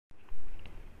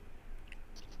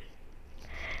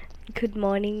Good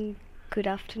morning, good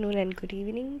afternoon, and good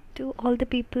evening to all the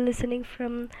people listening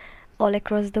from all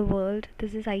across the world.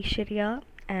 This is Aiswarya,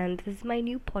 and this is my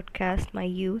new podcast, My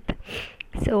Youth.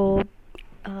 So,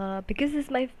 because this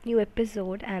is my new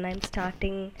episode and I'm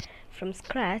starting from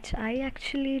scratch, I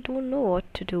actually don't know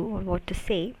what to do or what to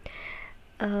say.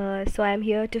 So, I'm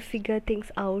here to figure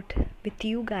things out with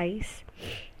you guys,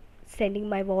 sending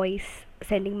my voice,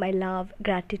 sending my love,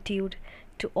 gratitude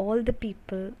to all the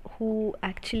people who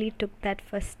actually took that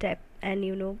first step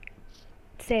and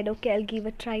said, okay, I'll give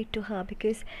a try to her,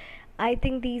 because I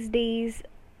think these days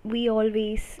we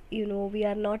always, we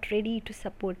are not ready to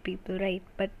support people, right?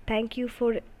 But thank you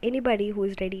for anybody who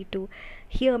is ready to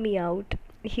hear me out,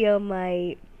 hear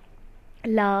my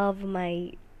love,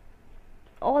 my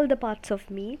all the parts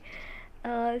of me.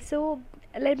 So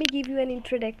let me give you an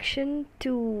introduction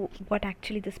to what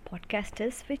actually this podcast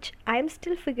is, which I'm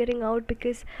still figuring out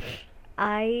because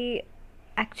I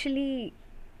actually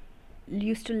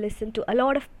used to listen to a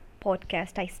lot of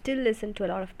podcasts. I still listen to a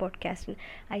lot of podcasts, and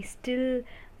I still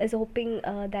is hoping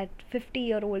that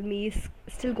 50-year-old me is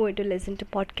still going to listen to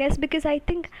podcasts, because I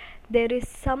think there is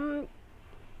some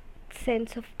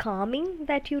sense of calming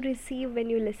that you receive when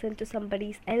you listen to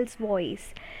somebody else's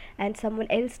voice and someone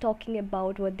else talking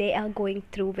about what they are going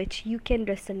through, which you can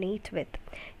resonate with.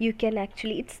 You can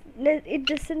actually, it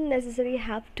doesn't necessarily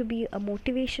have to be a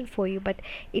motivation for you, but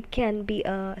it can be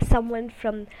someone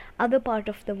from other part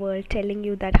of the world telling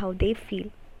you that how they feel.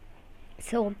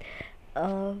 So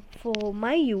for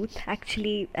my youth,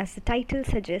 actually, as the title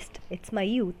suggests, it's my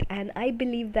youth, and I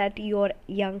believe that you're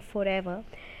young forever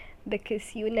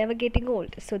because you're never getting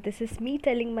old. So this is me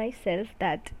telling myself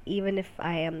that even if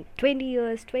I am 20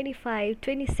 years, 25,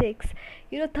 26,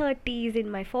 30s, in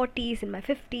my 40s, in my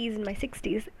 50s, in my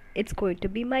 60s, it's going to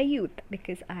be my youth,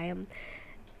 because I am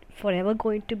forever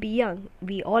going to be young.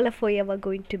 We all are forever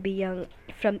going to be young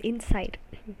from inside.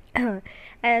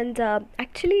 And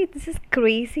actually, this is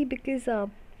crazy because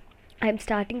I'm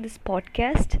starting this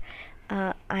podcast.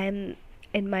 I'm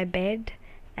in my bed,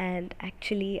 and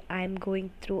actually, I'm going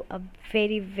through a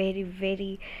very, very,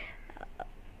 very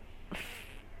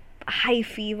high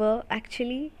fever.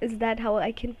 Actually, is that how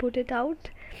I can put it out?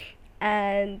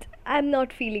 And I'm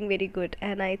not feeling very good.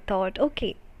 And I thought,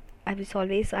 okay, I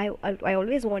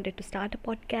always wanted to start a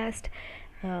podcast.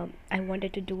 I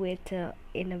wanted to do it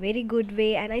in a very good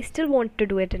way, and I still want to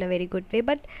do it in a very good way.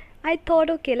 But I thought,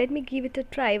 okay, let me give it a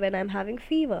try when I'm having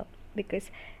fever,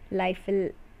 because life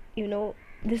will, you know,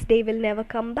 this day will never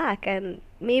come back, and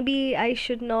maybe I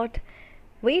should not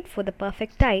wait for the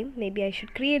perfect time. Maybe I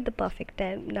should create the perfect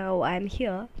time. Now I'm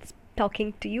here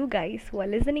talking to you guys who are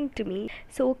listening to me.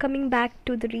 So, coming back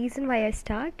to the reason why I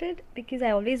started, because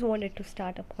I always wanted to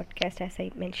start a podcast. As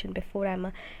I mentioned before, I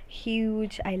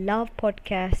love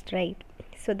podcast, right?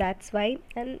 So that's why.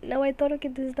 And now I thought, okay,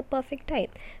 this is the perfect time,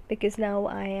 because now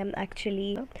I am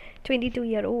actually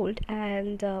 22-year old,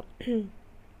 and uh,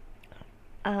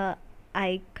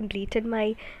 I completed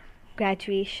my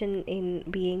graduation in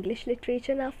BA English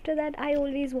Literature, and after that I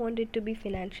always wanted to be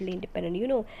financially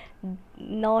independent.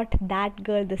 Not that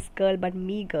girl, this girl, but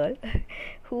me girl,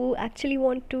 who actually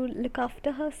want to look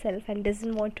after herself and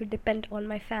doesn't want to depend on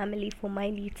my family for my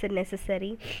needs and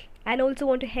necessary, and also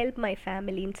want to help my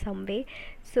family in some way.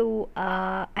 So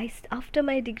after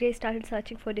my degree I started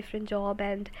searching for different job,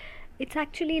 and it's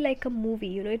actually like a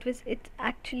movie. It's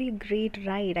actually a great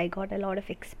ride. I got a lot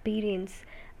of experience.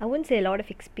 I wouldn't say a lot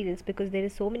of experience, because there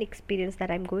is so many experience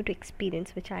that I'm going to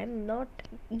experience which I'm not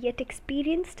yet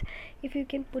experienced, if you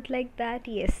can put like that.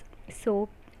 Yes. So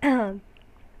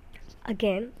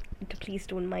again, please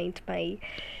don't mind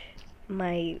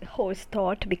my hoarse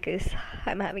thought, because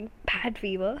I'm having bad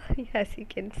fever, as you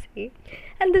can see.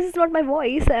 And this is not my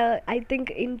voice. I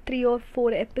think in 3 or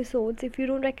 4 episodes, if you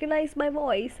don't recognize my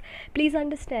voice, please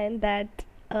understand that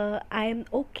I'm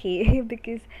okay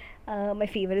because my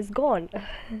fever is gone.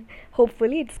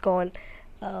 Hopefully, it's gone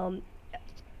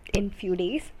in few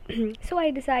days. So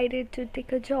I decided to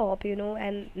take a job,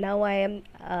 and now I am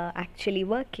actually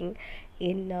working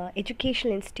in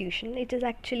educational institution. It is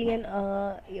actually an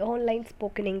online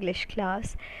spoken English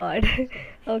class. God.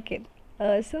 Okay.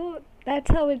 So that's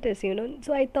how it is,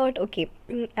 so I thought, okay,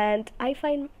 and I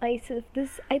find myself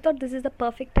this I thought this is the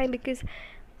perfect time, because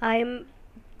I'm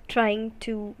trying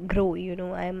to grow.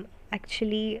 I'm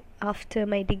actually, after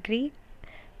my degree,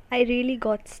 I really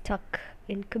got stuck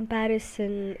in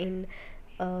comparison, in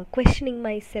questioning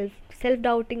myself, self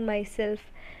doubting myself,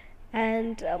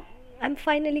 and I'm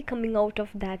finally coming out of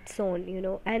that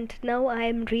zone, and now I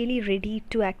am really ready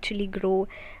to actually grow.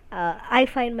 I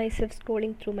find myself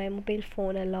scrolling through my mobile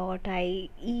phone a lot. I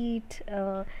eat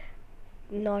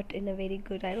not in a very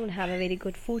good, I don't have a very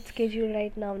good food schedule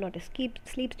right now, not a sleep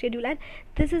schedule, and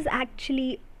this is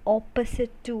actually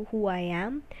opposite to who I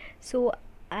am. So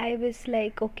I was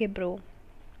like, okay, bro,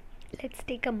 let's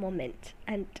take a moment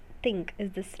and think,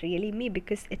 is this really me?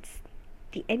 Because it's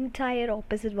the entire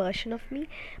opposite version of me.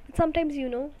 But sometimes,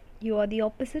 you are the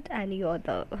opposite and you are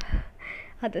the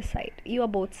other side, you are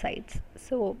both sides.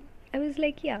 So I was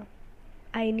like, yeah,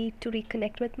 I need to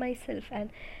reconnect with myself, and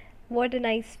what a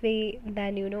nice way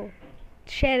than,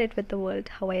 share it with the world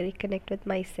how I reconnect with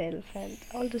myself and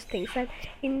all those things. And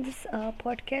in this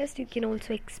podcast, you can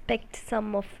also expect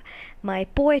some of my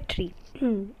poetry.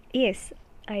 Yes,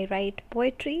 I write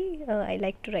poetry. I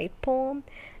like to write poem,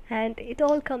 and it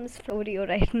all comes from audio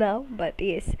right now. But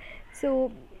yes,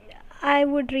 so I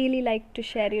would really like to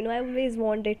share. I always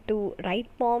wanted to write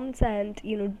poems and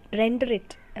render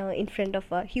it in front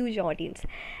of a huge audience,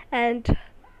 and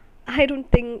I don't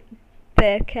think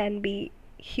there can be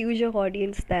huger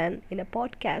audience than in a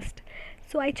podcast.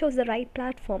 So I chose the right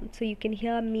platform so you can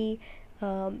hear me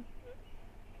um,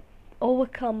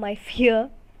 overcome my fear,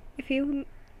 if you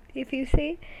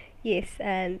say yes,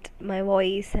 and my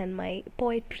voice and my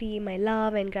poetry, my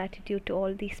love and gratitude to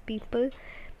all these people.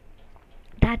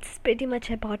 That's pretty much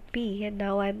about me, and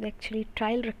now I'm actually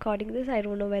trial recording this. I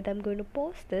don't know whether I'm going to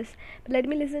post this, but let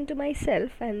me listen to myself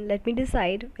and let me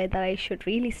decide whether I should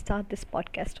really start this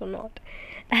podcast or not.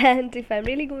 And if I'm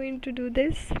really going to do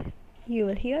this, you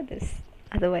will hear this.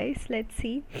 Otherwise, let's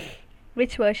see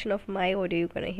which version of my audio you're gonna hear.